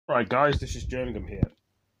Right guys, this is Jerningham here.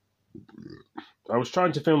 I was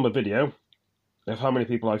trying to film a video of how many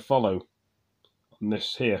people I follow on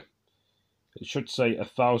this here. It should say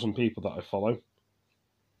 1,000 people that I follow,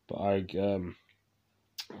 but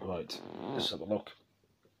right, let's have a look.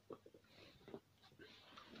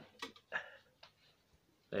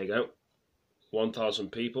 There you go,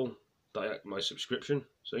 1,000 people. That my subscription.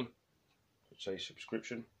 See, say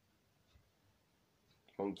subscription.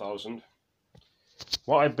 1,000.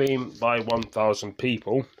 What I mean by 1,000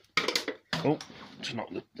 people, oh, to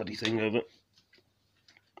knock the bloody thing over.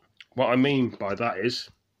 What I mean by that is,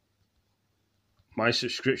 my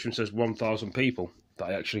subscription says 1,000 people that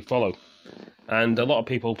I actually follow. And a lot of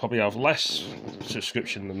people probably have less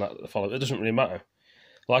subscription than that follow. It doesn't really matter.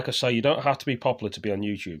 Like I say, you don't have to be popular to be on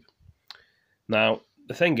YouTube. Now,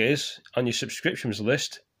 the thing is, on your subscriptions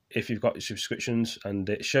list, if you've got your subscriptions, and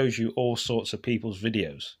it shows you all sorts of people's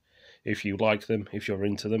videos. If you like them, if you're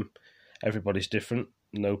into them, everybody's different,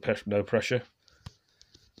 no pressure.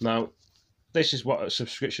 Now, this is what a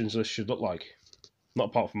subscriptions list should look like. Not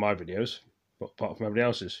apart from my videos, but apart from everybody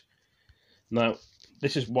else's. Now,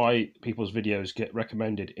 this is why people's videos get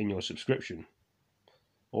recommended in your subscription,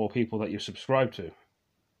 or people that you subscribe to.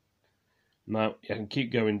 Now, I can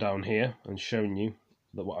keep going down here and showing you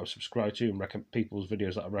that what I've subscribed to and people's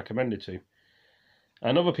videos that I've recommended to.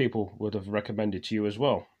 And other people would have recommended to you as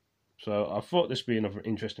well. So I thought this would be another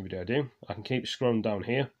interesting video I do. I can keep scrolling down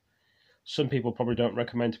here. Some people probably don't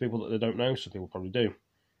recommend to people that they don't know. Some people probably do.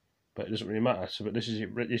 But it doesn't really matter. So, but this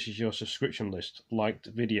is your subscription list.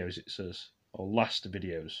 Liked videos, it says. Or last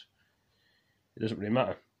videos. It doesn't really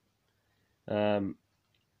matter.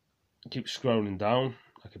 Keep scrolling down.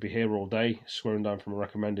 I could be here all day, scrolling down from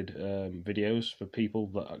recommended videos for people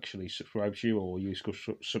that actually subscribe to you, or you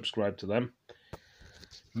subscribe to them.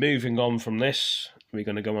 Moving on from this, we're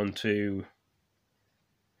going to go on to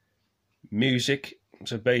music.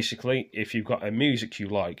 So basically, if you've got a music you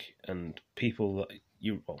like, and people that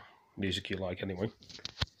music you like anyway,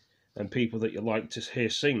 and people that you like to hear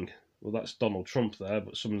sing, well, that's Donald Trump there,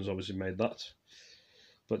 but someone's obviously made that.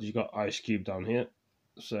 But you've got Ice Cube down here,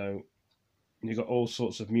 so you've got all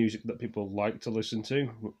sorts of music that people like to listen to,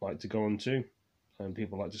 like to go on to, and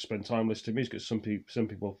people like to spend time listening to music. Because some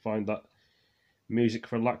people find that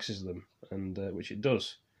music relaxes them, and which it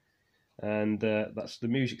does. And that's the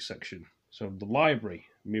music section. So the library,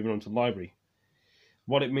 moving on to library.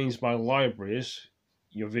 What it means by library is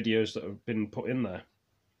your videos that have been put in there,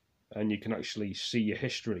 and you can actually see your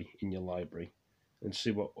history in your library and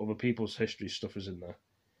see what other people's history stuff is in there.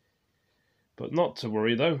 But not to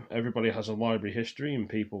worry though, everybody has a library history, and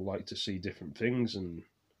people like to see different things and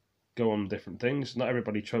go on different things. Not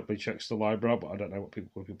everybody totally checks the library out, but I don't know what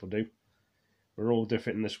people do. We're all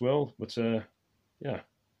different in this world, but yeah,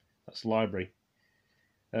 that's library.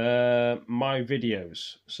 My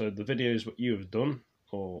videos. So the videos what you have done,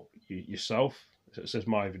 or yourself. So it says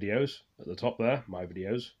my videos at the top there. My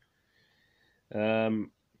videos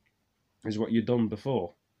is what you've done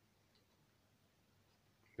before.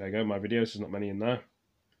 There you go. My videos. There's not many in there.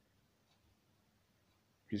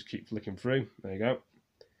 Just keep flicking through. There you go.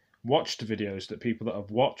 Watched videos, that people that have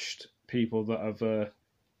watched, people that have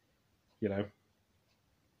you know,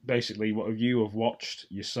 basically what you have watched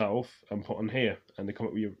yourself and put on here, and they come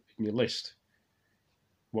up with in your list.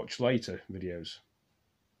 Watch later videos.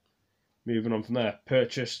 Moving on from there,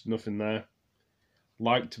 purchased, nothing there.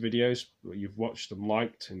 Liked videos, you've watched and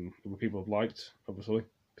liked, and other people have liked, obviously.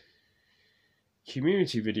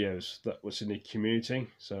 Community videos, that was in the community,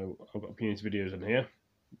 so I've got community videos in here,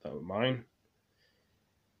 that were mine.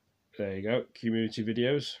 There you go, community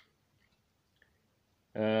videos.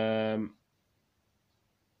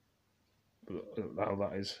 Now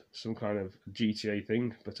that is some kind of GTA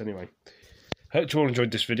thing, but anyway. Hope you all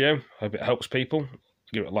enjoyed this video. Hope it helps people.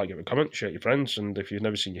 Give it a like, give it a comment, share it with your friends, and if you've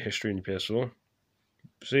never seen your history in your PS4,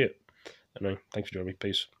 see it. Anyway, thanks for joining me.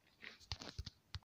 Peace.